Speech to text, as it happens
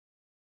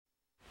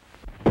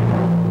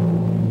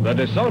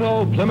The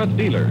DeSoto Plymouth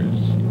dealers,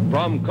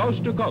 from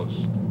coast to coast,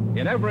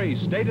 in every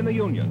state in the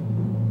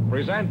Union,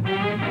 present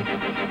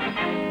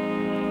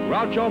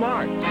Groucho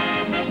Marx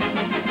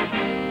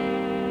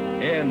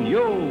in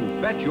You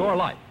Bet Your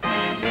Life.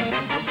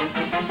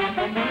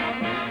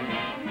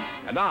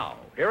 And now,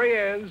 here he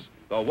is,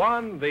 the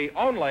one, the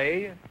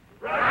only...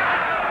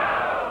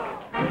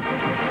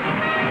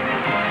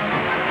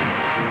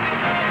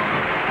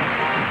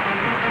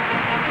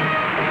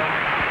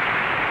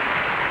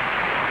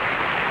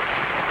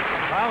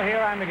 Well,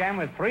 here I'm again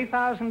with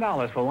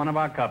 $3,000 for one of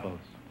our couples.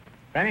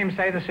 If any of them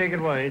say the secret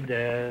word,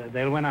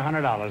 they'll win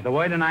 $100. The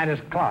word tonight is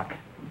clock.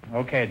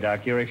 Okay,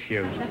 Doc, you're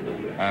excused.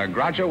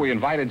 Groucho, we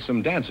invited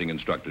some dancing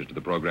instructors to the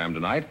program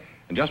tonight,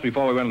 and just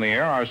before we went on the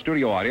air, our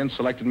studio audience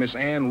selected Miss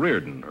Ann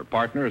Reardon. Her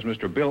partner is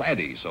Mr. Bill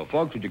Eddy. So,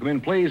 folks, would you come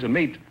in, please, and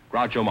meet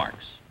Groucho Marx.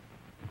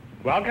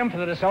 Welcome to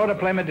the DeSoto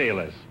Plymouth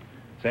dealers.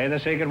 Say the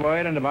secret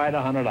word and divide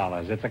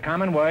 $100. It's a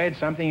common word,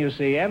 something you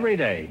see every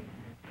day.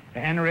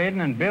 Ann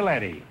Reardon and Bill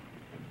Eddy.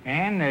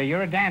 Ann,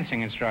 you're a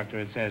dancing instructor,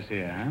 it says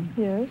here, huh?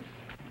 Yes.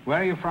 Where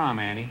are you from,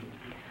 Annie?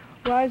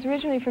 Well, I was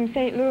originally from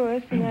St.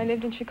 Louis, and I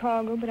lived in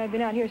Chicago, but I've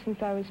been out here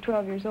since I was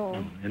 12 years old.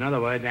 In other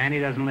words,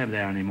 Annie doesn't live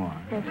there anymore.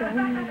 What's that?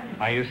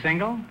 Are you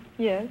single?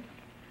 Yes.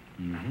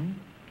 Mm-hmm.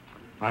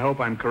 I hope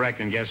I'm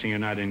correct in guessing you're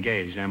not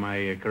engaged. Am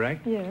I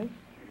correct? Yes.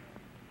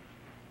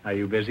 Are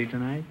you busy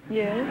tonight?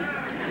 Yes.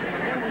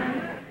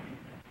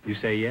 You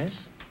say yes?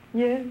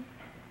 Yes.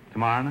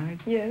 Tomorrow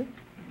night? Yes.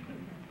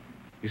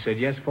 You said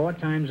yes 4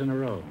 times in a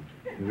row.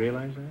 You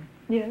realize that?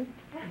 Yes.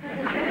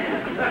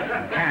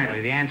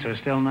 Apparently, the answer is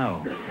still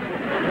no.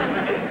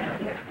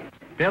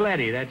 Bill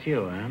Eddy, that's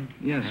you, huh?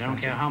 Yes. I don't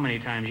care how many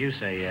times you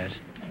say yes.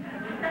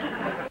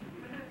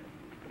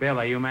 Bill,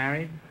 are you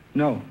married?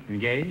 No.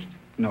 Engaged?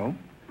 No.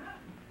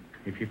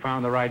 If you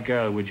found the right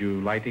girl, would you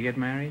like to get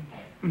married?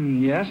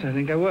 Yes, I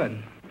think I would.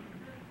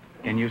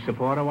 Can you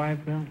support a wife,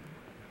 Bill?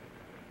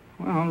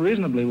 Well,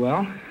 reasonably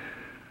well.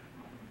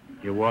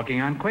 You're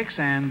walking on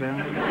quicksand, Bill.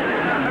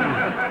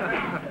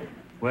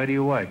 Where do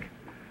you work?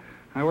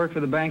 I work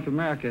for the Bank of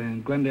America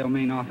in Glendale,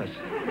 Maine office.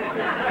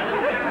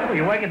 Oh,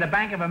 you work at the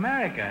Bank of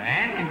America,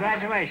 and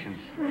congratulations.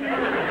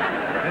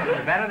 This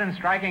is better than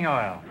striking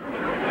oil.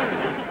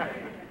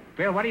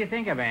 Bill, what do you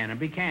think of Ann? And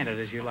be candid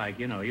as you like.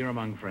 You know, you're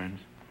among friends.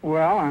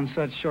 Well, on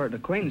such short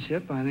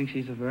acquaintanceship, I think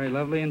she's a very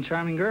lovely and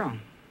charming girl.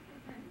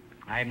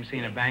 I haven't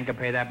seen a banker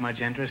pay that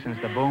much interest since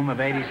the boom of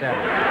 '87.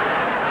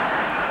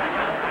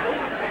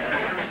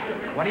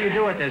 What do you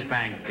do at this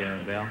bank,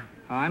 Bill?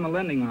 I'm a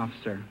lending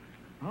officer.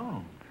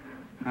 Oh.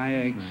 I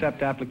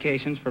accept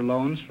applications for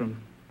loans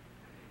from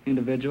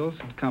individuals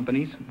and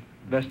companies,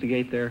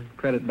 investigate their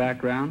credit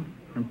background,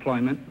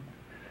 employment,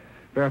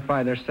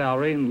 verify their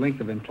salary and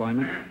length of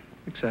employment,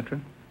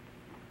 etc.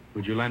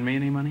 Would you lend me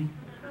any money?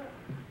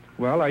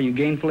 Well, are you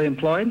gainfully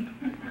employed?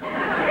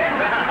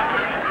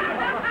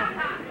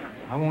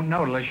 I won't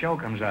know till the show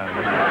comes out.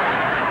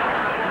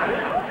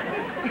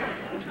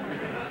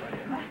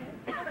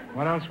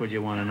 What else would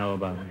you want to know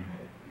about me?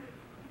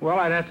 Well,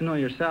 I'd have to know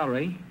your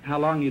salary, how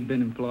long you'd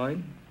been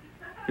employed,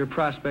 your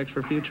prospects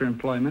for future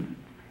employment,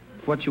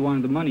 what you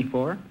wanted the money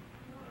for,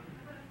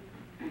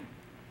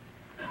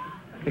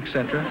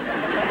 etc.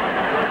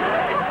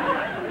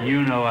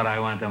 You know what I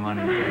want the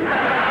money for.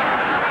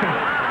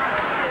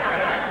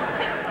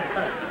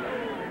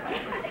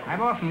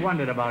 I've often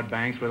wondered about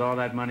banks with all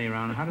that money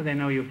around. How do they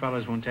know you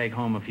fellas won't take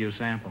home a few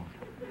samples?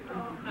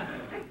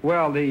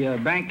 Well, the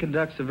bank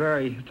conducts a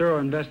very thorough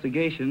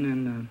investigation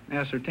and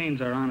ascertains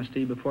our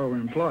honesty before we're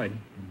employed.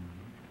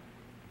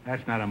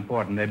 That's not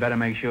important. They better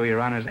make sure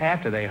you're honest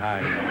after they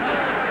hire you.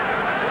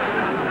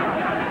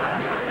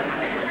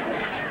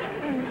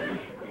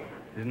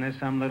 Isn't there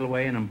some little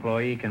way an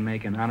employee can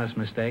make an honest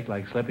mistake,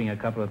 like slipping a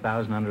couple of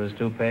thousand under his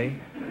toupee?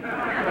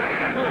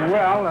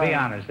 Well, be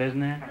honest, isn't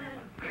there?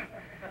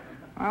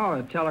 Well,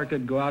 a teller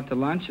could go out to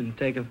lunch and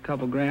take a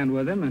couple grand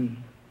with him and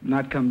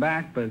not come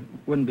back, but it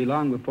wouldn't be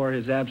long before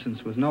his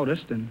absence was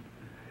noticed, and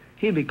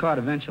he'd be caught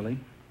eventually.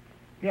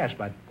 Yes,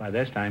 but by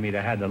this time he'd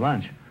have had the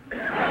lunch.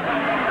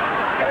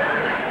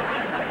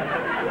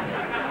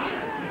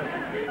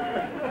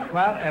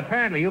 Well,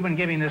 apparently you've been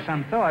giving this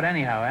some thought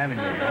anyhow, haven't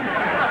you?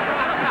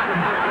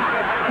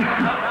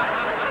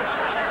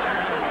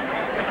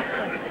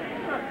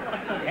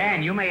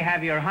 And you may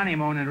have your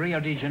honeymoon in Rio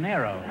de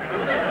Janeiro.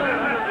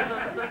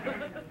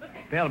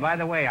 Bill, by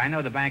the way, I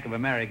know the Bank of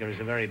America is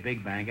a very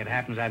big bank. It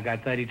happens I've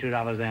got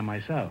 $32 there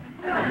myself.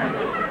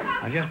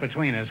 Now, just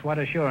between us, what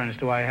assurance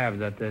do I have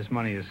that this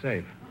money is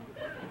safe?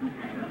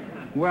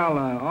 Well,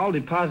 all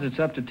deposits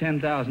up to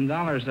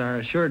 $10,000 are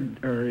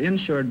assured or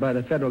insured by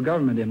the federal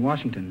government in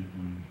Washington.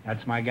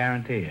 That's my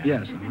guarantee. Huh?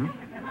 Yes.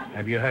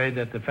 Have you heard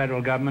that the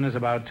federal government is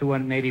about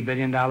 $280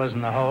 billion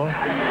in the hole?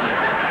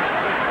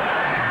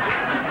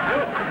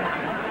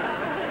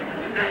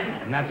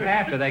 And that's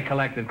after they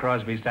collected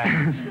Crosby's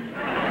taxes.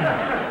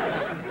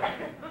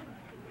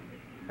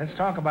 Let's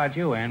talk about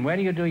you, Ann. Where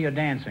do you do your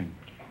dancing?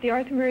 The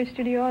Arthur Murray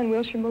Studio on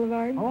Wilshire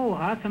Boulevard. Oh,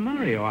 Arthur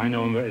Murray. Oh, I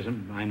know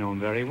him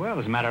very well.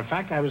 As a matter of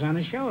fact, I was on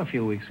his show a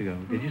few weeks ago.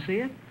 Did you see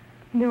it?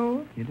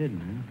 No. You didn't,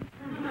 huh?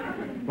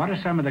 What are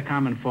some of the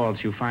common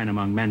faults you find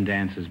among men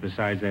dancers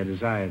besides their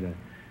desire to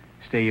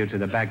steer you to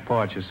the back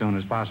porch as soon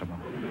as possible?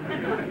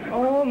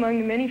 Oh, among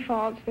the many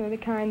faults, they're the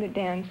kind that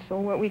dance, so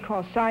what we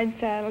call side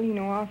saddle, you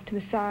know, off to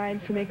the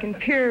side so they can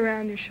peer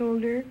around your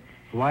shoulder.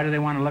 Why do they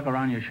want to look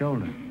around your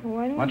shoulder? Well,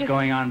 why don't we What's just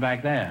going on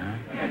back there,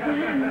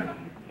 huh?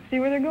 see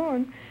where they're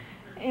going?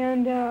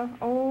 And,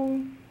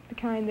 the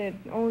kind that,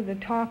 the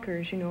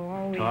talkers, you know,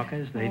 always.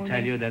 Talkers? They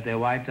tell you that their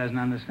wife doesn't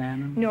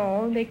understand them?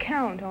 No, they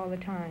count all the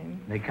time.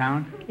 They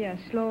count? Yes,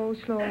 slow,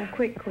 slow,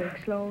 quick, quick,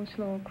 slow,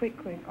 slow, quick,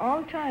 quick.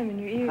 All the time in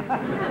your ear.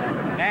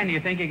 Dan, do you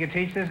think you could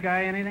teach this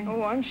guy anything?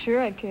 Oh, I'm sure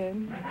I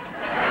could.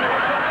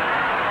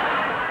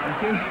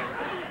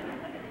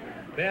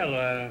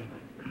 Bill,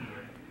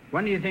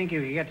 when do you think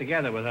you could get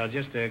together with her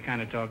just to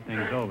kind of talk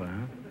things over,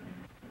 huh?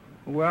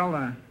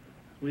 Well,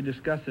 we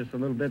discussed this a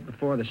little bit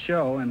before the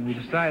show, and we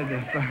decided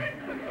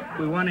if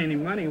we won any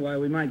money, why,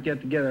 we might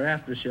get together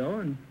after the show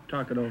and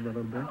talk it over a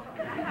little bit.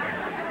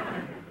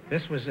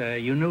 This was,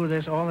 you knew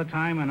this all the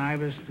time when I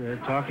was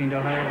talking to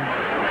her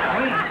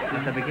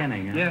at the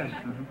beginning, huh? Yes.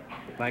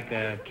 Like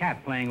a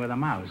cat playing with a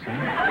mouse,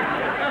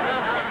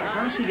 huh?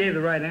 Well, she gave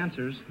the right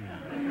answers.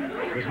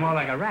 Yeah. It was more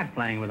like a rat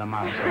playing with a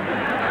mouse.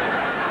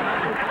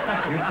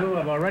 You two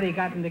have already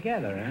gotten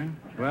together, huh?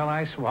 Well,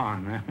 I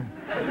swan, huh?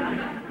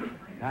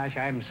 Gosh,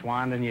 I haven't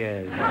swanned in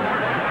years.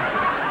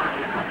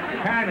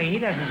 Apparently, he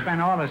doesn't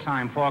spend all his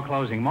time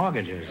foreclosing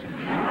mortgages.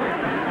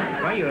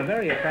 Well, you're a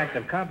very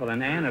attractive couple,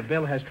 and Anne, if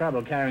Bill has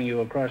trouble carrying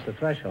you across the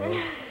threshold,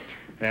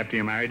 after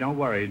you're married, don't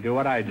worry. Do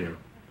what I do.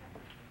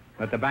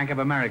 Let the Bank of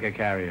America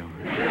carry you.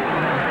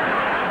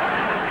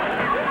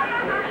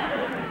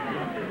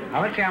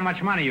 Now, let's see how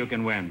much money you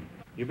can win.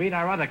 You beat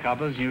our other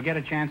couples, you get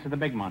a chance at the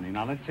big money.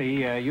 Now, let's see.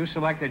 You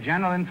select a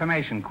general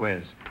information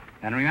quiz.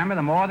 And remember,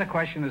 the more the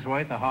question is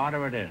worth, the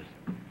harder it is.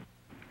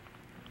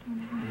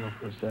 Go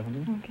for 70?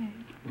 Okay.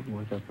 We can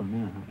work up from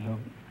there.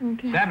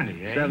 Okay.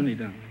 70, eh? 70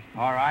 done.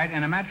 All right.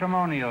 In a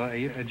matrimonial,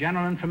 a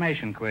general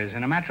information quiz.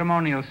 In a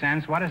matrimonial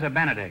sense, what is a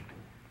benedict?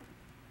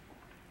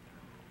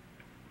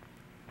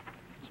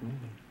 It's maybe.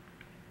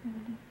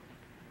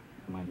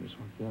 I might just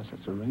want to guess.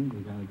 It's a ring.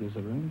 The guy that gives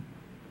a ring.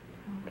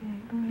 Okay,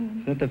 go ahead.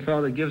 Is that the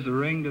fellow that gives the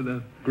ring to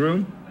the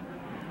groom?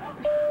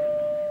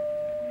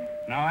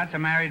 No, that's a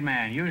married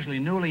man, usually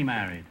newly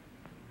married.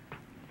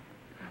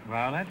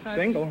 Well, that's...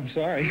 Single, I'm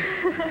sorry.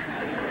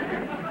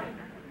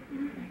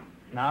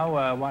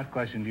 Now, what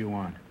question do you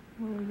want?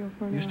 What do we go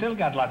for You now? still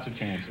got lots of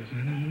chances.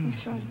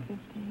 Let's try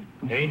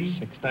 50.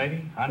 80, 30,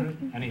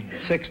 100, anything.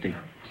 60.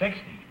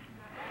 60.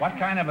 What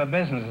kind of a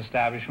business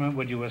establishment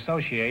would you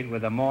associate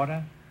with a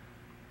mortar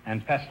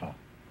and pestle?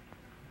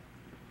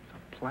 It's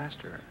a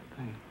plaster, I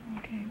think.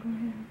 Okay, go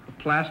ahead. A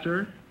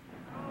plaster?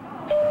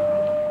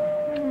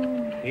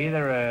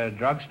 Either a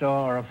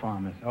drugstore or a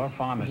pharmacy. Or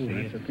pharmacy. Ooh,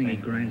 It's that's the the thing he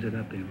same. grinds it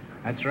up in.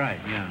 That's right,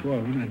 yeah. Whoa,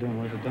 we're not doing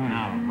worth a dime.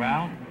 Now,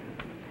 well...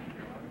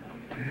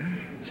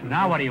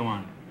 Now what do you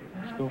want?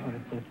 Let's go for the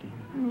 50.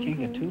 Can't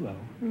get too low.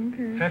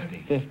 Okay.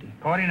 50. 50.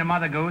 According to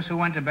Mother Goose, who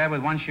went to bed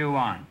with one shoe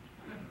on?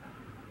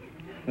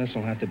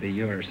 This'll have to be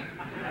yours.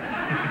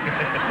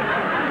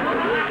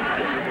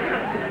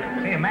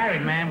 See, a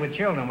married man with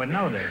children would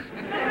know this.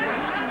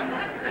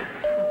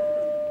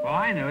 Well,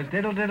 I knew. It's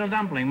Diddle Diddle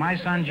Dumpling. My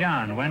son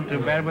John went to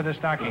bed with the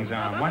stockings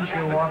on. One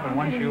shoe off and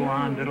one shoe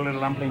on. Diddle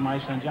Diddle Dumpling, my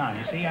son John.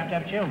 You see, you have to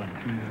have children.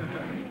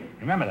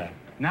 Remember that.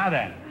 Now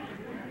then,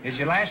 it's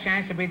your last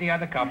chance to beat the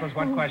other couples.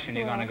 What question are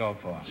you going to go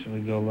for? Should we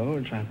go low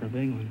or try for a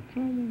big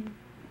one?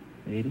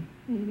 80?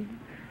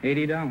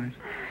 80. $80.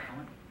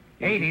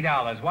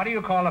 $80. What do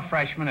you call a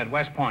freshman at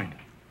West Point?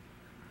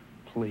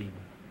 Plebe.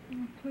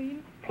 Please.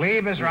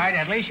 Plebe is right.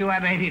 At least you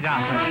have $80. Yes.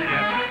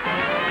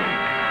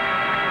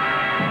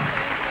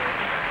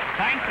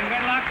 Thanks and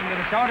good luck into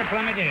the show to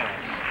Plymouth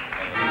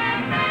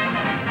Dealers.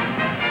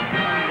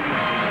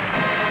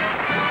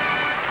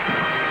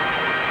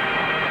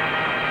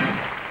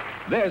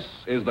 This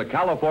is the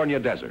California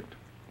desert,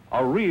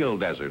 a real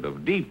desert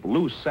of deep,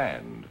 loose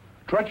sand,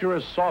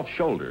 treacherous, soft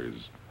shoulders,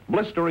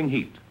 blistering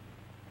heat.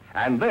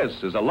 And this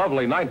is a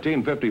lovely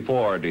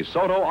 1954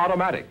 DeSoto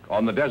Automatic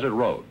on the desert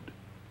road.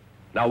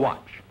 Now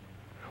watch.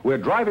 We're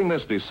driving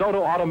this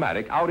DeSoto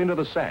Automatic out into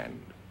the sand.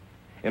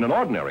 In an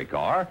ordinary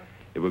car,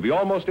 it would be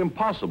almost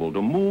impossible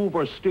to move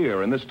or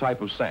steer in this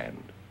type of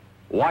sand.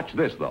 Watch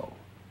this, though.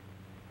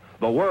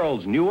 The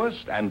world's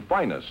newest and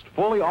finest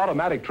fully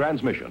automatic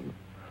transmission,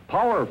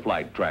 Power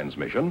Flight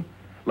transmission,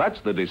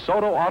 lets the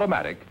DeSoto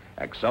Automatic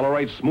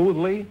accelerate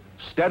smoothly,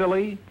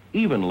 steadily,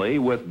 evenly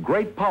with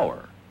great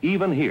power,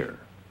 even here.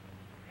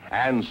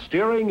 And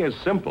steering is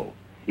simple,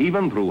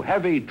 even through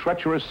heavy,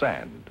 treacherous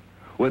sand,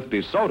 with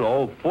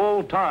DeSoto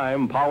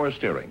full-time power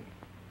steering.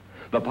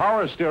 The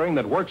power steering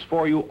that works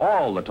for you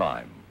all the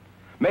time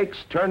makes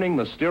turning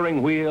the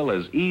steering wheel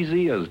as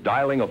easy as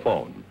dialing a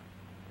phone.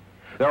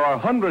 There are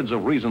hundreds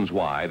of reasons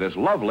why this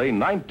lovely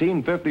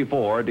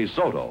 1954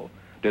 DeSoto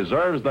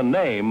deserves the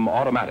name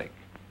automatic.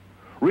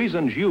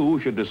 Reasons you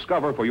should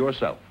discover for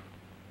yourself.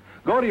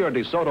 Go to your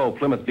DeSoto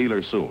Plymouth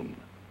dealer soon.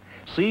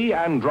 See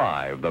and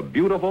drive the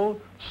beautiful,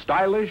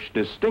 stylish,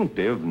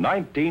 distinctive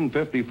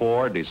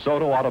 1954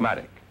 DeSoto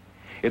Automatic.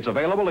 It's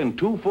available in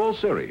two full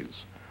series,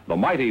 the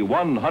mighty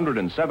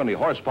 170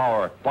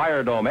 horsepower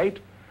Fire Dome 8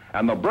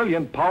 and the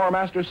brilliant Power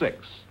Master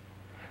 6.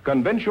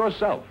 Convince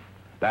yourself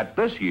that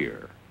this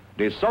year,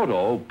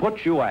 DeSoto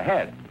puts you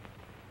ahead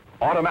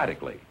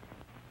automatically.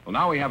 Well,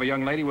 now we have a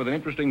young lady with an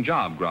interesting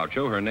job,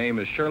 Groucho. Her name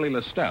is Shirley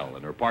Lestelle,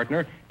 and her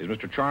partner is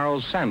Mr.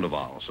 Charles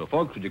Sandoval. So,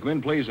 folks, would you come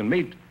in, please, and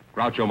meet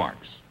Groucho Marx.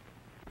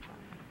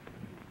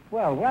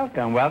 Well,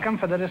 welcome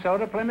for the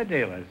DeSoto Plymouth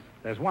dealers.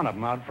 There's one of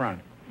them out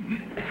front.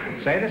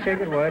 Say the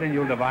secret word and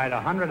you'll divide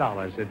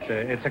 $100.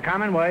 It's a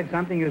common word,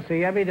 something you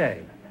see every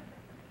day.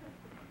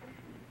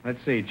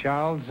 Let's see,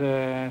 Charles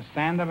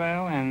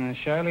Sandoval and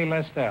Shirley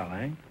Lestelle,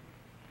 eh?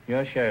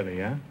 You're Shirley,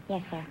 huh?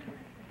 Yes, sir.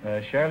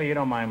 Shirley, you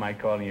don't mind my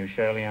calling you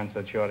Shirley on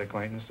such short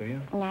acquaintance, do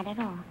you? Not at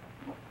all.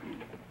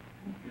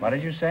 What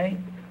did you say?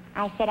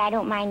 I said I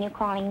don't mind you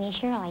calling me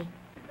Shirley.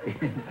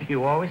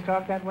 You always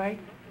talk that way?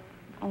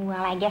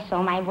 Well, I guess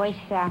so. My voice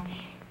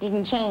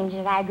didn't change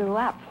as I grew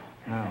up.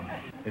 Oh.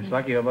 It's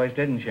lucky your voice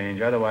didn't change.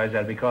 Otherwise,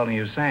 I'd be calling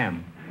you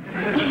Sam.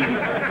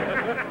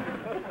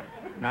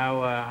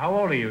 Now, how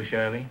old are you,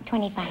 Shirley?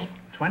 25.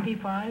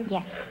 25?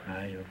 Yes.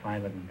 You're a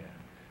fine-looking girl.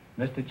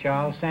 Mr.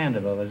 Charles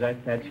Sandoval,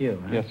 that's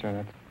you, huh? Yes, sir,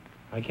 that's...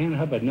 I can't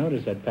help but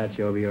notice that patch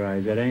over your eye.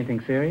 Is that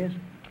anything serious?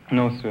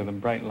 No, sir, the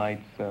bright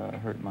lights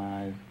hurt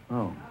my eyes.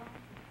 Oh.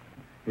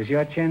 Is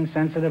your chin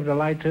sensitive to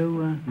light,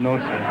 too? No,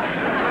 sir.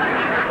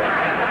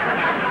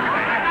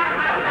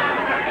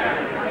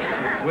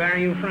 Where are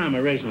you from,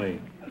 originally?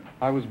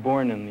 I was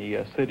born in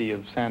the city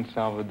of San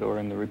Salvador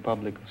in the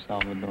Republic of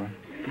Salvador.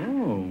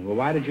 Oh, well,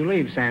 why did you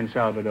leave San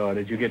Salvador?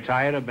 Did you get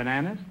tired of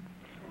bananas?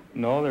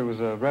 No, there was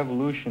a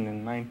revolution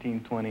in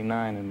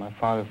 1929, and my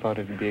father thought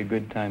it would be a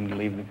good time to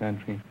leave the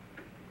country.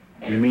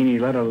 You mean he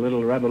let a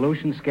little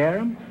revolution scare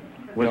him?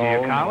 Was he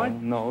a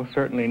coward? No,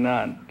 certainly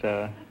not.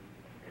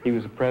 He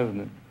was a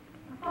president.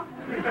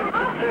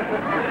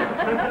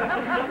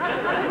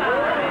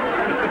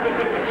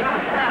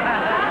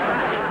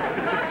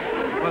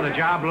 Well, the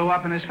job blew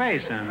up in his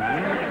face, then,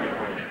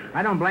 right?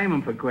 I don't blame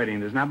him for quitting.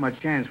 There's not much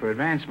chance for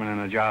advancement in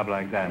a job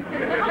like that.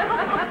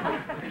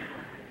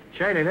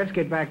 Shirley, let's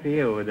get back to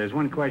you. There's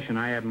one question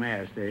I haven't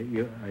asked.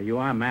 You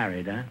are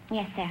married, huh?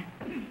 Yes, sir.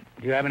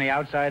 Do you have any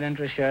outside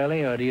interest,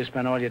 Shirley, or do you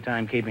spend all your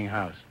time keeping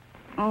house?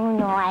 Oh,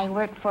 no, I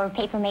work for a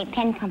Papermate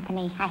Pen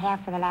Company. I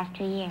have for the last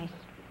 2 years.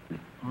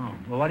 Oh,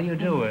 well, what do you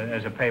do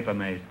as a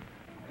papermate?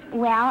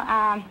 Well,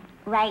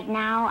 right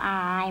now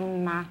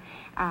I'm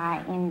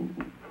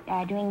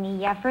doing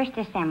the first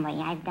assembly.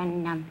 I've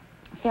done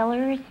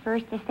fillers,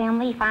 first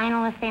assembly,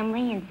 final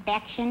assembly,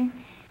 inspection.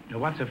 Now,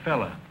 what's a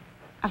filler?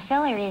 A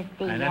filler is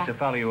the... And that's the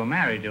fellow you were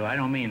married to. I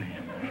don't mean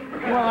him.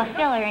 Well, a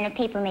filler in a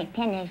Papermate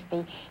pen is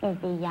the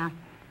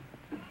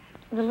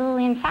little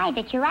inside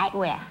that you write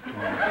with.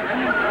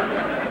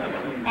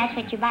 That's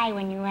what you buy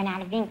when you run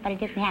out of ink, but it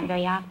doesn't happen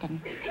very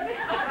often.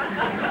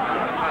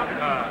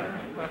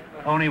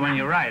 Only when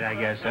you write, I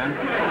guess, huh?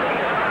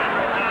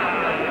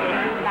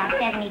 About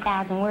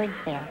 70,000 words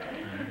there.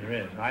 There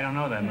is. I don't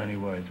know that many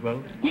words.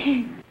 Well,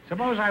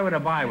 suppose I were to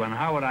buy one.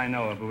 How would I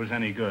know if it was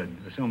any good,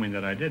 assuming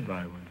that I did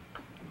buy one?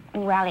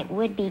 Well, it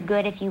would be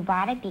good if you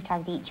bought it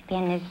because each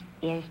pen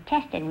is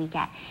tested. We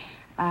got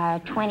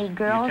 20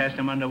 girls. You test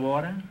them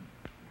underwater?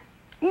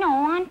 No,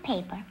 on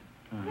paper.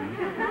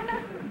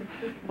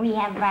 We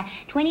have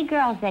 20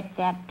 girls that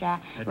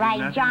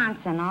write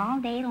Johnson all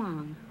day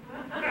long.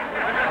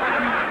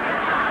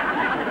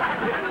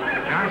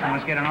 Johnson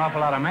must get an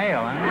awful lot of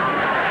mail, huh?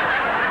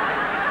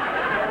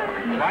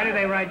 Why do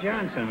they write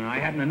Johnson? I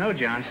happen to know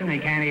Johnson. He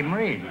can't even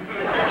read.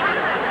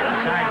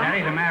 Besides that,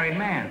 he's a married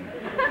man.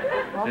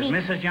 Well, Does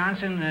Mrs.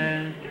 Johnson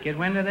get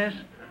wind of this?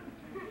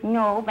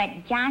 No, but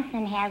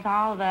Johnson has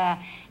all the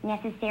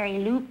necessary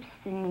loops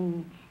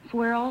and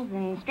swirls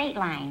and straight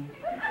lines.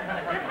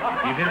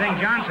 If you think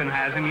Johnson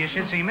has them, you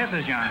should see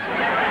Mrs. Johnson.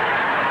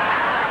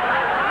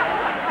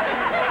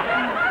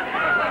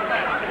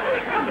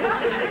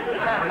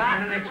 Well,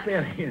 it's an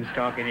experience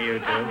talking to you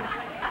two.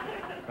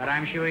 But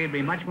I'm sure you'd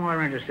be much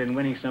more interested in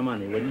winning some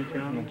money, wouldn't you,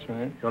 Charlie? That's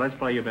right. So let's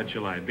play You Bet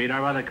Your Life. Beat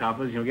our other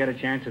couples, you'll get a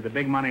chance at the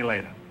big money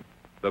later.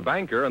 The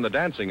banker and the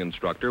dancing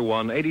instructor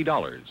won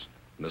 $80,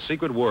 and the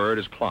secret word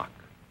is clock.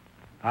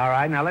 All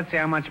right, now let's see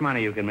how much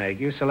money you can make.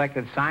 You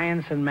selected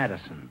science and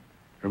medicine.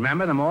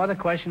 Remember, the more the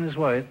question is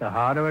worth, the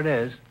harder it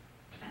is.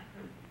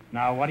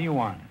 Now, what do you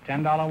want?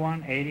 $10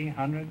 one, 80,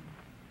 100?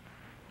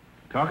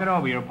 Talk it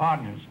over, your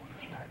partners.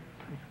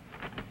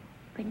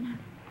 Good enough.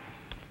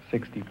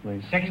 60,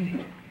 please.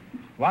 60.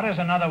 What is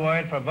another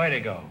word for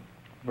vertigo?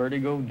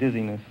 Vertigo,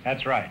 dizziness.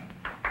 That's right.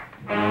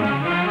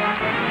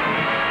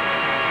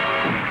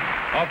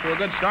 Off to a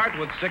good start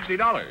with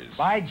 $60.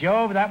 By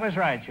Jove, that was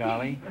right,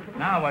 Charlie.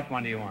 Now, what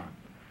one do you want?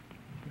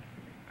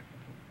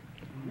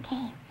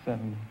 Okay.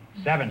 70.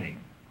 70.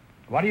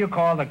 What do you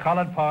call the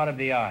colored part of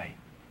the eye?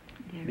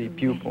 The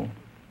pupil.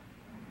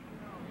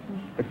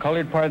 The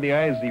colored part of the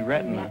eye is the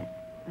retina.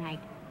 Right.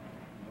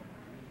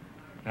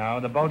 No,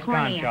 the boat's gone,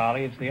 Cornea.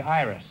 Charlie. It's the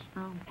iris.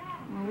 Oh.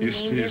 We You,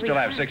 named you every still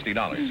have time.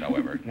 $60,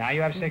 however. Now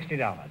you have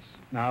 $60.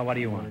 Now what do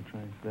you want? Want to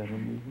try that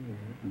one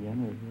again,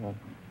 or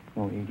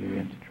no, 80? We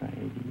have to try 80.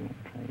 You want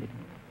to try 80?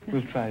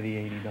 We'll try the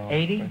 $80.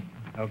 80?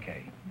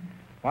 Okay.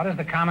 What is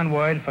the common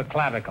word for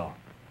clavicle?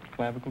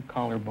 Clavicle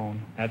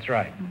collarbone. That's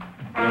right.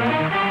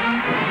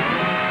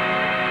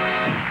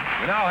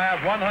 You now have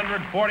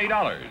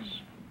 $140.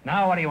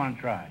 Now what do you want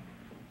to try?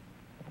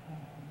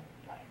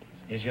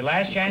 Is your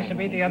last chance to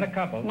beat the other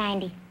couple.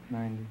 90.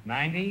 90.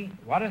 90.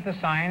 What is the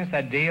science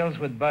that deals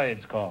with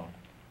birds called?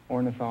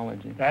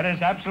 Ornithology. That is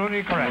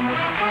absolutely correct.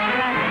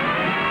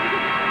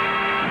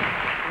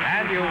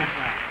 And you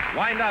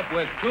wind up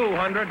with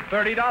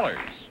 $230.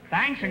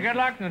 Thanks and good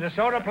luck to the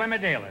DeSoto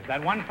Plymouth dealers.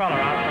 That one fella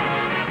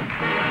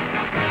out.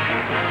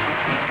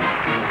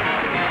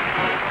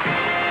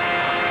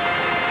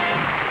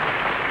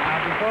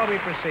 Before we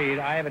proceed,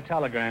 I have a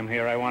telegram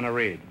here I want to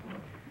read.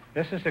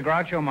 This is to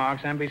Groucho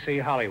Marx,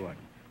 NBC Hollywood.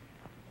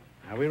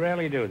 Now, we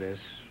rarely do this.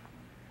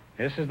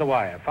 This is the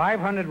wire.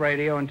 500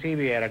 radio and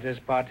TV editors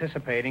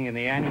participating in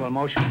the annual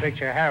Motion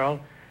Picture Herald.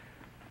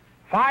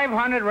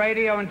 500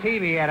 radio and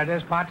TV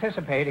editors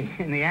participating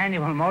in the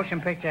annual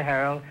Motion Picture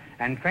Herald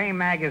and Fame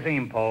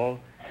magazine poll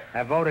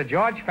have voted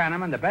George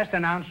Fenneman the best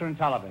announcer in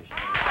television.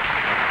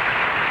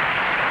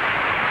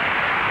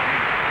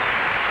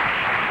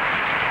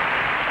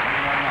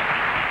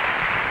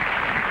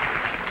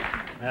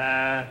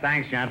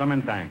 Thanks,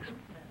 gentlemen, thanks.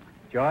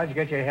 George,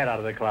 get your head out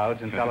of the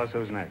clouds and tell us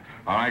who's next.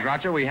 All right,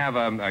 Groucho, we have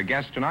a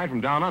guest tonight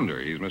from down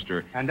under. He's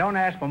Mr. And don't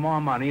ask for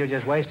more money. You're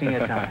just wasting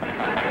your time.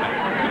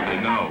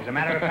 No. As a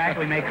matter of fact,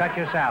 we may cut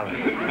your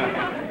salary.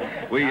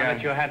 We, Now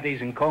that you'll have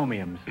these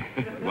encomiums.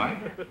 What?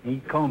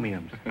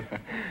 Encomiums.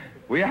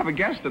 We have a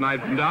guest tonight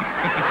from down...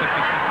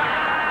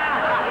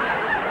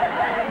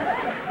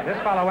 This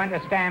fellow went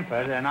to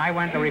Stanford, and I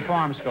went to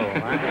reform school.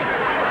 Huh?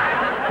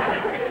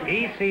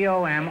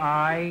 E-C-O-M-I-U-M-S.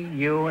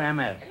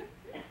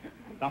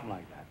 Something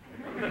like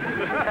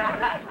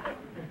that.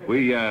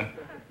 We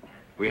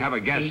have a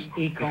guest...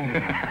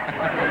 Ecomium.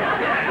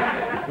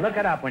 Look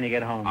it up when you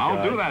get home, I'll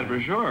George. do that for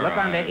sure. Look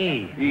under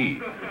E. E.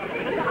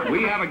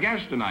 We have a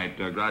guest tonight,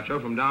 Groucho,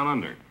 from down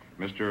under.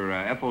 Mr.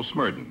 Ethel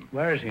Smurden.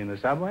 Where is he, in the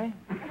subway?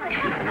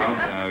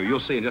 Well, you'll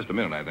see in just a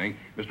minute, I think.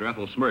 Mr.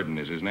 Ethel Smurden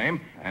is his name,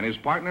 and his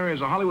partner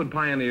is a Hollywood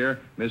pioneer,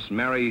 Miss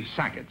Mary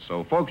Sackett.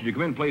 So, folks, would you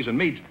come in, please, and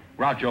meet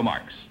Groucho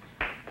Marx.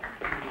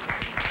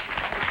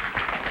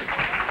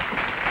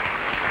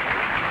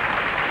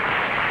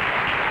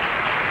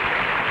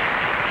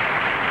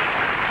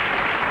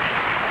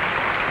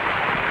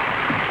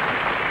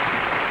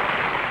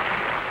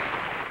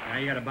 Now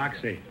you got a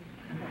box seat.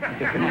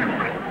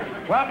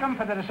 Welcome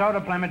for the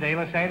DeSoto Plymouth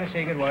dealer. Say the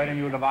secret word and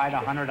you'll divide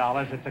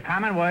 $100. It's a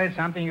common word,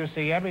 something you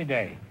see every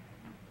day.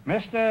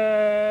 Mr.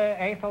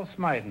 Ethel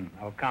Smurden.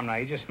 Oh, come now,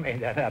 you just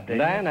made that up, didn't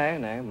you?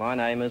 No. My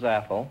name is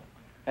Ethel.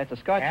 That's a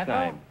Scotch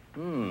Ethel?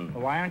 name.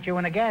 Well, why aren't you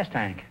in a gas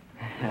tank?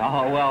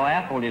 Oh, well,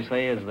 Ethel, you see,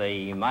 is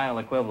the male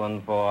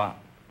equivalent for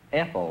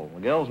Ethel,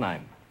 the girl's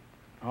name.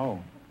 Oh.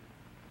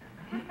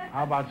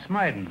 How about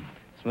Smurden?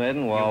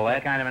 Smurden, well,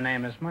 What kind of a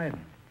name is Smurden?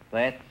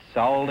 that's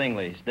Old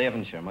English,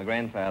 Devonshire. My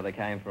grandfather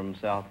came from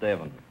South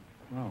Devon.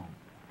 Oh.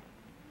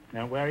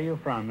 Now, where are you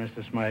from,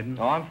 Mr. Smurden?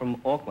 Oh, I'm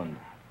from Auckland.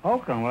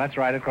 Oakland. Well, that's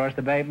right across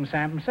the bay from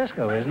San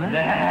Francisco, isn't it?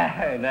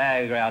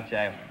 No,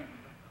 Groucho.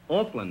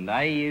 Auckland,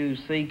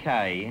 A-U-C-K-L-A-N-D.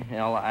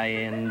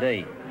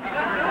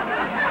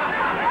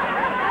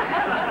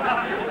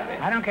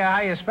 I don't care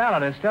how you spell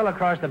it. It's still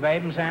across the bay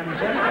from San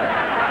Francisco.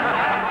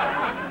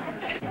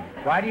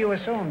 Why do you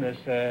assume this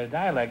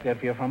dialect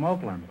if you're from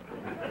Oakland?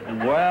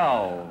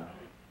 Well,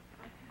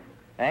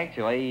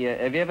 actually,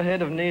 have you ever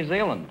heard of New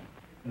Zealand?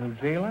 New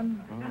Zealand?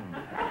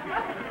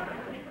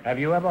 Have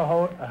you ever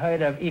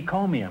heard of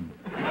Ecomium?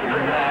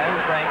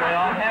 No, frankly,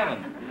 I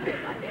haven't.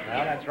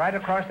 Well, that's right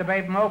across the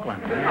bay from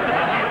Oakland.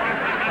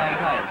 Same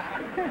place.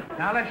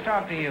 Now, let's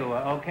talk to you,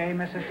 okay,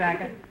 Mrs.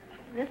 Sackett?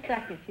 Miss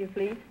Sackett, you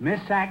please. Miss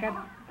Sackett?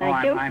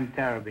 Thank you. I'm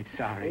terribly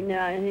sorry.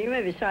 No, you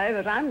may be sorry,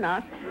 but I'm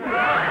not.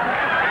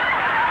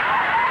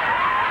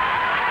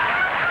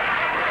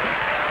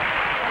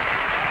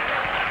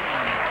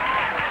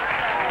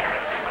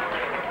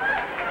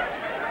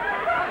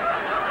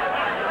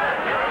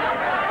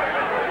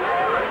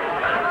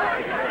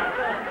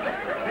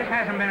 This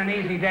hasn't been an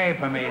easy day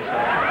for me, so...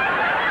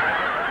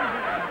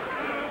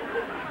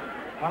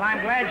 Well,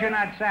 I'm glad you're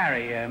not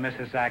sorry,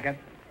 Mrs. Sackett.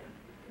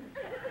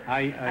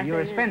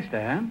 You're a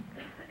spinster, huh?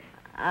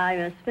 I'm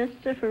a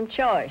spinster from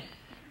Choice.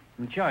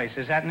 From Choice.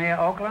 Is that near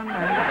Oakland?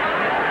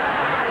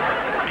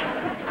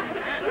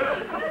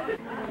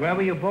 Where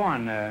were you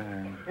born?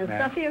 In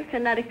Suffield,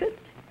 Connecticut.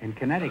 In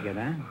Connecticut,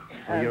 huh?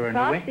 Well, you're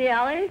Across the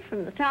alley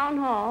from the town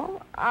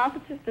hall,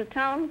 opposite the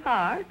town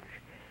park,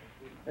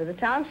 with the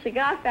town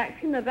cigar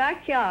factory in the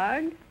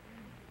backyard,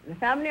 the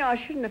family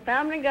orchard and the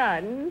family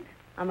garden.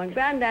 I'm on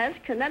Granddad's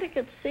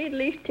Connecticut Seed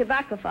Leaf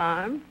Tobacco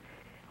Farm,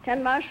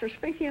 10 miles from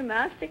Springfield,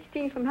 Mass.,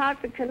 16 from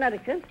Hartford,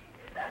 Connecticut.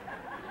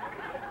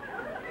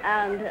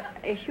 And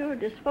if you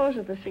dispose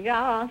of the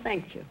cigar, I'll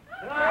thank you.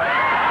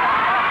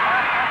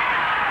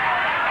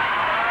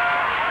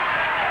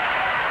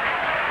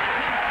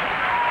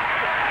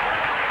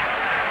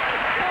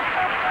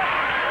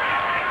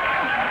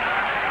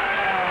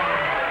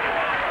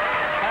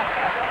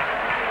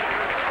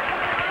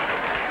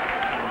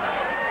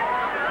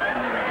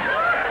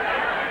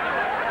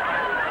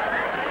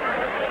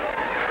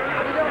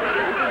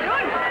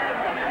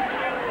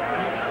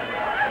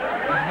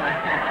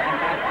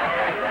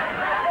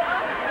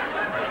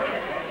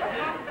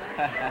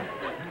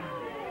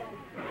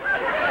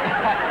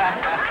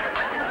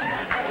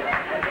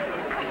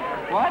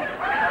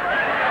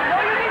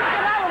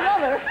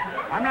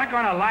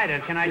 not going to light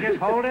it. Can I just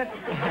hold it?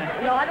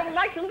 No, I don't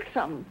like to look at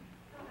something.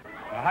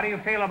 Well, how do you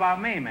feel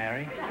about me,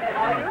 Mary?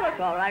 Oh, you look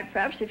all right,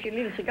 perhaps, if you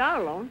leave the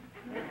cigar alone.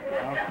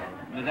 Okay.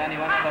 Does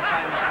anyone ever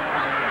find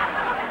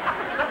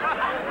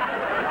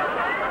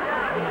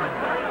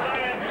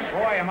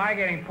Boy, am I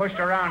getting pushed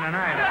around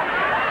tonight.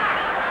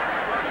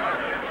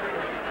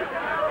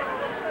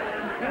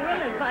 You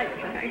will invite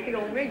the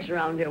old rigs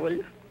around here, will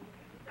you?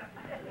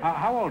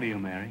 How old are you,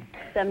 Mary?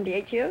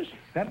 78 years.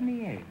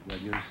 78. Well,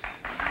 you're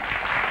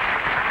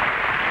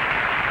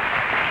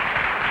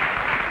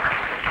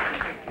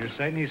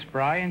certainly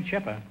spry and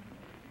chipper.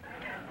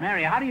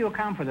 Mary, how do you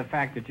account for the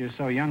fact that you're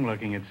so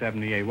young-looking at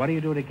 78? What do you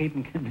do to keep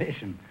in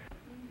condition?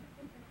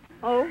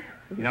 Oh?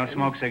 You don't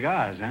smoke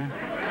cigars, huh?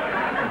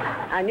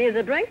 I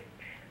neither drink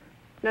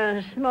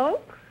nor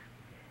smoke.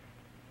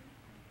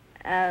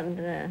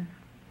 And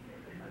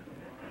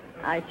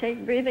I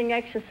take breathing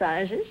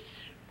exercises.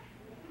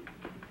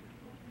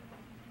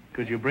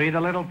 Could you breathe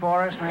a little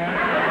for us, Mary?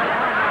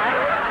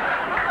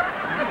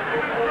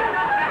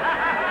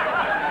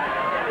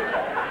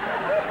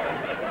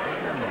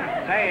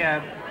 Say,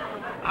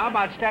 how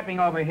about stepping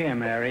over here,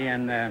 Mary,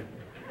 and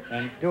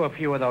do a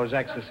few of those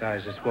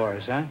exercises for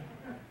us, huh?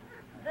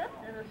 This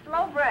is a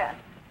slow breath.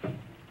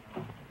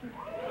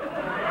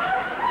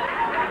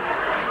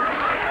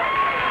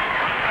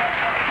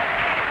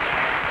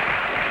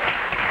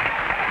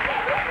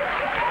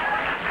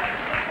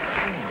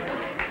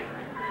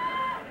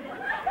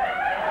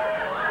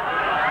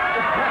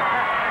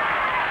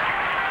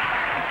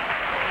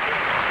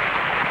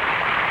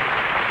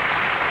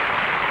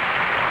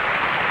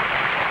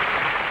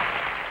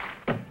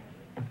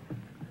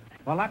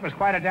 Well, that was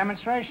quite a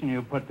demonstration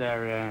you put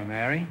there,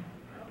 Mary.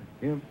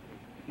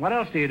 What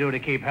else do you do to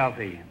keep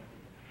healthy?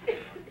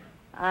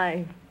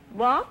 I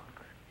walk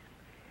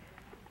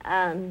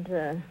and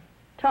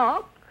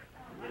talk.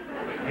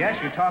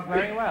 Yes, you talk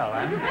very well,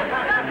 huh?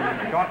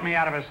 You talked me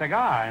out of a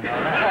cigar, I know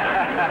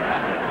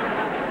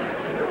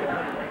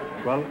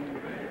that. Well,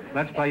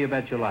 let's play You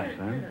Bet Your Life,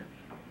 huh?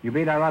 You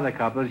beat our other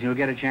couples, and you'll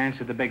get a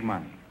chance at the big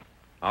money.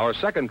 Our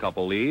second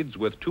couple leads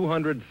with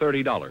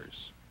 $230.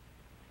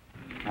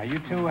 Now, you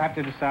two have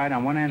to decide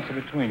on one answer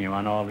between you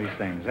on all these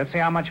things. Let's see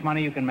how much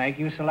money you can make.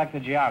 You select the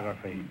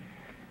geography.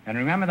 And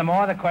remember, the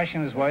more the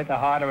question is worth, the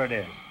harder it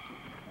is.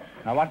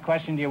 Now, what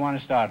question do you want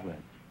to start with?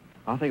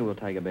 I think we'll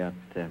take about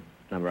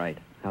number 8.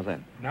 How's that?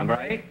 Number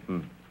 8?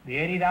 The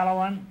 $80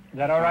 one? Is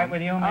that all right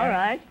with you, Mary? All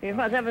right. If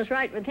whatever's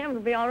right with him,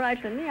 it'll be all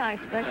right with me, I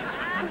expect.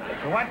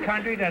 To what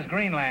country does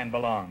Greenland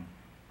belong?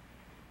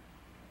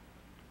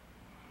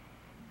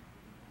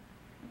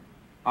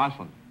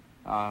 Iceland.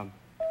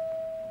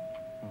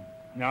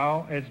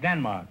 No, it's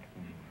Denmark.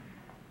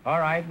 All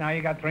right, now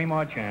you got 3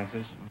 more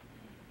chances.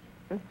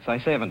 Say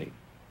 70.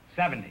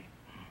 70.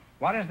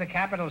 What is the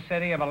capital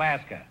city of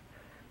Alaska?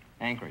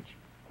 Anchorage.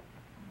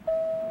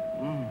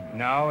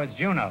 No, it's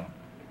Juneau.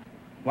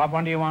 What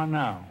one do you want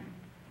now?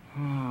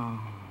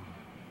 Come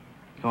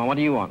on, what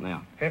do you want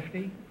now?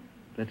 50?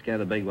 Let's go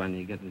the big one.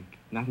 You get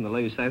nothing to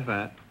lose so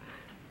far.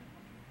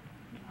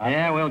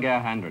 Yeah, we'll go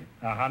 100.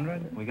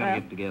 100? We got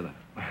to get together.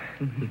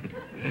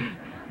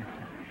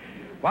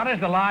 What is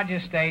the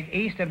largest state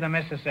east of the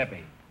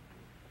Mississippi?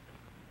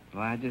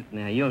 Largest?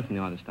 Now, you're from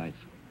the United States.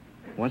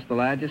 What's the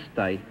largest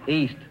state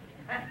east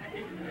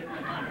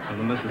of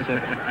the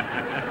Mississippi?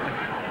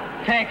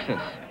 Texas.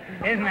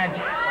 Isn't that...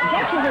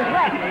 Texas is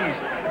west.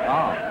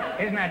 Oh.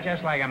 Isn't that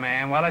just like a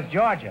man? Well, it's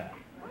Georgia.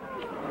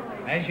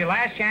 There's your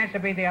last chance to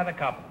beat the other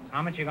couples.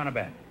 How much you going to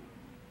bet?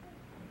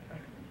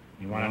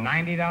 You want a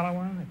 $90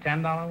 one? A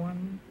 $10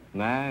 one?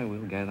 No,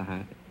 we'll go the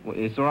 100.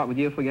 It's all right with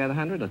you if we go the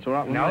 100? It's all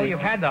right with No, me? you've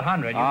had the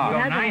 100. You can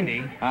go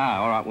 90.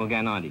 All right, we'll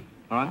go 90.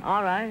 All right?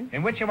 All right.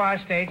 In which of our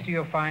states do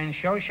you find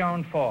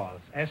Shoshone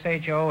Falls?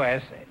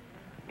 S-H-O-S-H-O-N-E.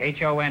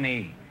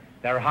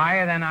 They're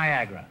higher than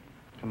Niagara.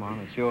 Come on,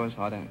 it's yours.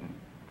 I don't know.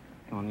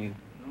 Come on, you.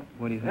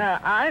 What do you think? Well,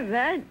 I've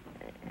read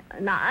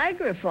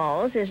Niagara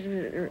Falls is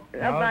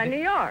up by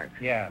New York.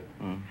 Yeah.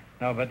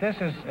 No, but this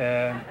is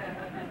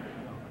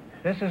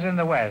in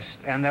the west,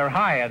 and they're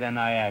higher than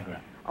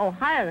Niagara. Oh,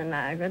 higher than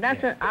Niagara.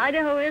 That's in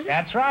Idaho, is it?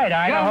 That's right.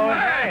 Idaho is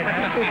right.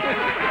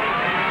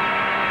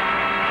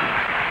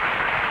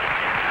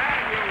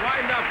 And you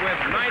wind up with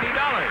 $90.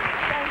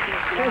 Thank you.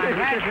 Well, I'm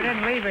glad you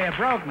didn't leave here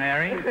broke,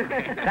 Mary.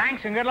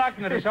 Thanks and good luck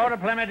from the DeSoto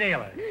Plymouth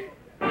dealers.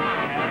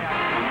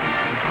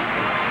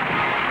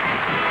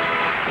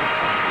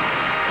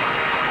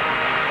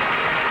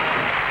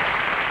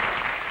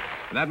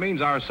 That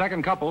means our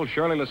second couple,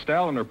 Shirley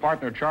Listel and her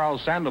partner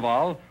Charles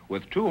Sandoval,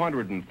 with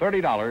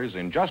 $230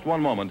 in just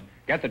one moment,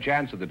 get the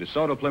chance at the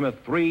DeSoto Plymouth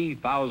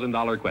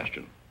 $3,000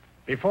 question.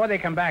 Before they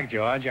come back,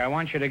 George, I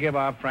want you to give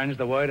our friends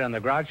the word on the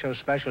Groucho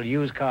Special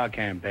Used Car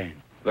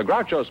Campaign. The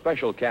Groucho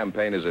Special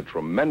campaign is a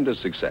tremendous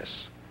success.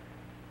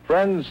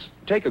 Friends,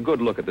 take a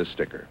good look at this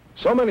sticker.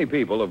 So many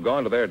people have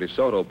gone to their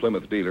DeSoto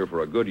Plymouth dealer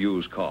for a good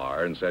used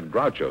car and said,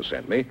 Groucho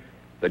sent me,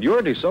 that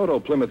your DeSoto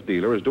Plymouth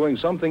dealer is doing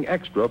something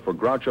extra for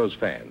Groucho's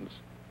fans.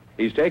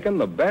 He's taken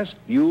the best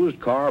used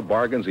car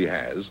bargains he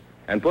has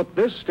and put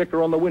this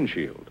sticker on the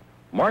windshield.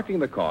 marking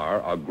the car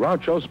a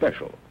Groucho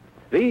Special.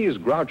 These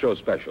Groucho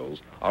Specials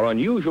are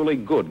unusually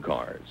good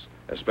cars,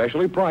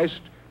 especially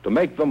priced to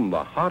make them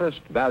the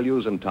hottest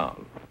values in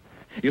town.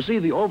 You see,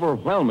 the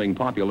overwhelming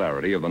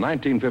popularity of the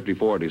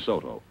 1954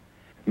 DeSoto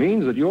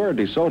means that your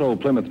DeSoto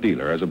Plymouth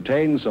dealer has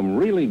obtained some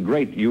really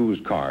great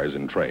used cars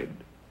in trade.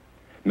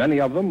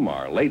 Many of them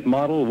are late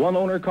model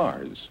one-owner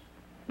cars.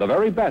 The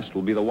very best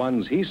will be the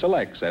ones he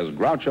selects as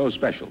Groucho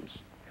Specials.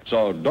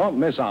 So don't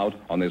miss out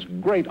on this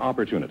great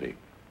opportunity.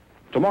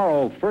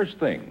 Tomorrow, first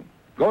thing,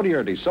 go to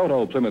your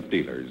DeSoto Plymouth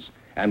dealers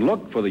and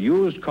look for the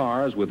used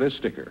cars with this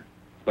sticker,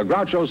 the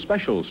Groucho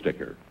Special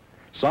sticker,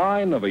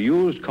 sign of a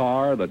used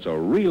car that's a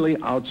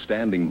really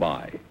outstanding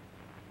buy.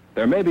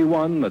 There may be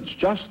one that's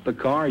just the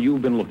car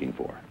you've been looking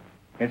for.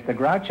 It's the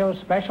Groucho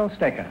Special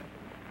sticker,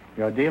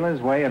 your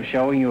dealer's way of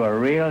showing you a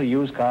real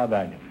used car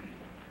value.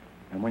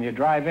 And when you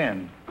drive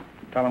in,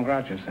 tell them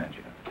Groucho sent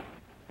you.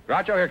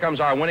 Groucho, here comes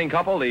our winning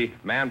couple, the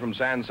man from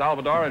San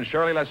Salvador and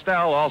Shirley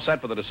Lestelle, all set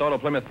for the DeSoto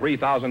Plymouth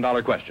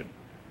 $3,000 question.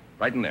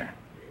 Right in there.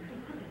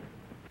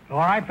 All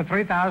right, for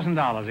 $3,000.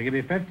 I'll give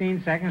you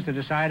 15 seconds to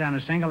decide on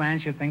a single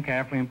answer. Think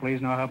carefully, and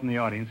please no help from the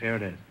audience. Here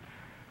it is.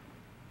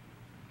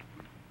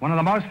 One of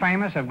the most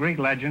famous of Greek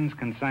legends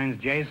concerns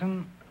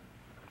Jason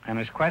and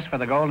his quest for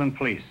the Golden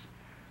Fleece.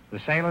 The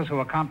sailors who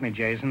accompanied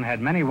Jason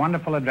had many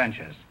wonderful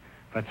adventures.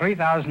 For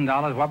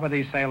 $3,000, what were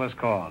these sailors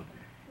called?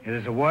 It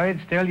is a word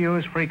still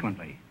used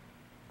frequently.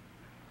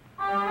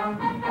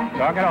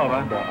 Talk it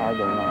over. The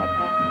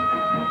Argonauts.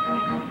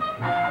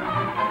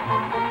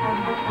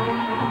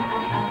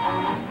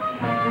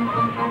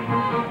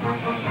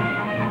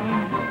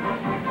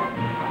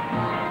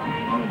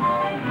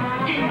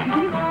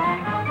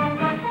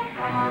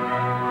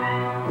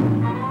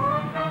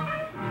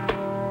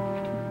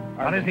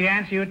 What is the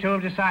answer you two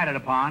have decided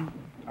upon?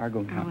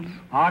 Argonauts.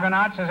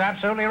 Argonauts is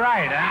absolutely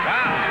right,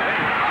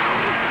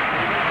 huh?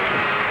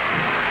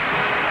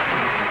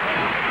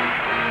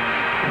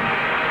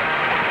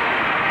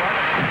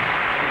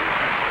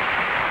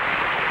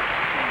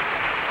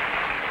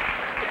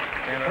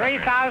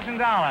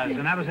 $3,000,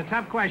 and that was a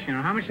tough question.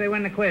 How much did they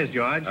win the quiz,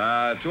 George?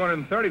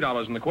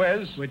 $230 in the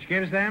quiz. Which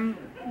gives them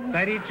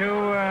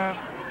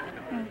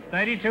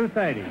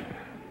 32.30.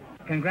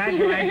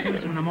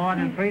 Congratulations from the more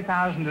than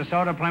 3,000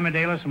 DeSoto Plymouth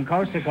dealers from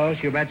coast to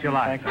coast. You bet your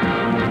life.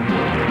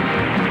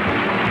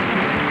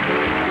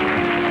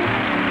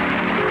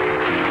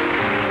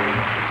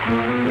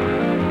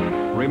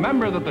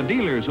 Remember that the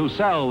dealers who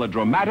sell the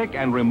dramatic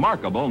and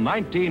remarkable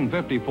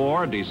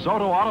 1954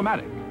 DeSoto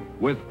Automatic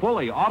with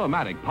fully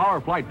automatic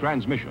power flight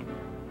transmission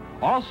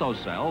also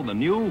sell the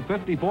new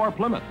 54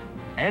 Plymouth,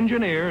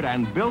 engineered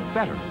and built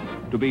better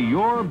to be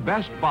your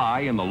best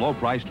buy in the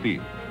low-priced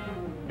field.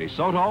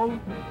 DeSoto,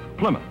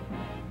 Plymouth,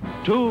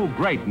 two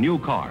great new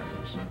cars,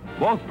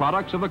 both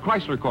products of the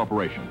Chrysler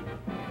Corporation.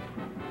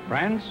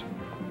 Friends,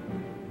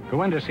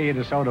 go in to see your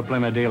DeSoto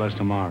Plymouth dealers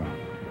tomorrow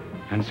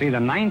and see the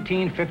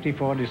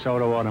 1954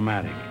 DeSoto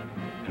Automatic.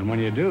 And when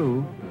you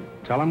do,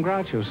 tell them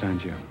Groucho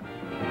sent you.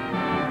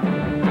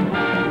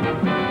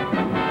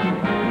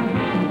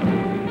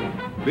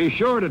 Be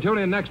sure to tune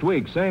in next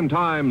week, same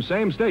time,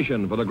 same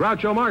station, for the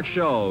Groucho Marx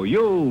Show,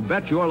 You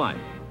Bet Your Life.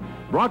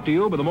 Brought to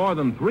you by the more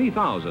than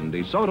 3,000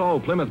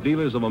 DeSoto Plymouth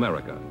dealers of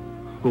America,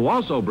 who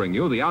also bring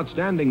you the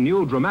outstanding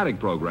new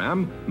dramatic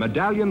program,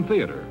 Medallion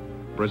Theater,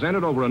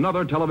 presented over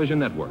another television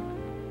network.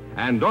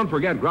 And don't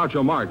forget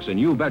Groucho Marx and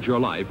You Bet Your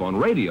Life on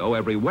radio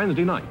every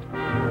Wednesday night.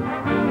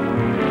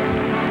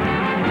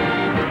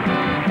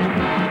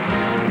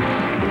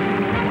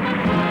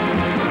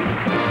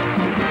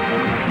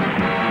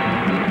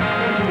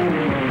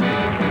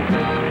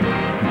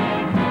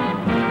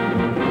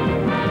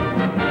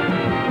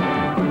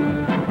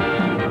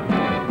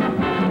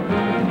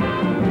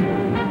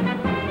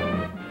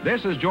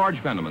 This is George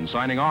Fenneman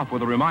signing off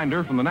with a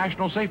reminder from the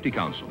National Safety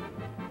Council.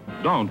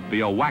 Don't be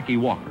a wacky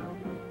walker.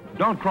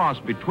 Don't cross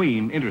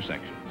between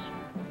intersections.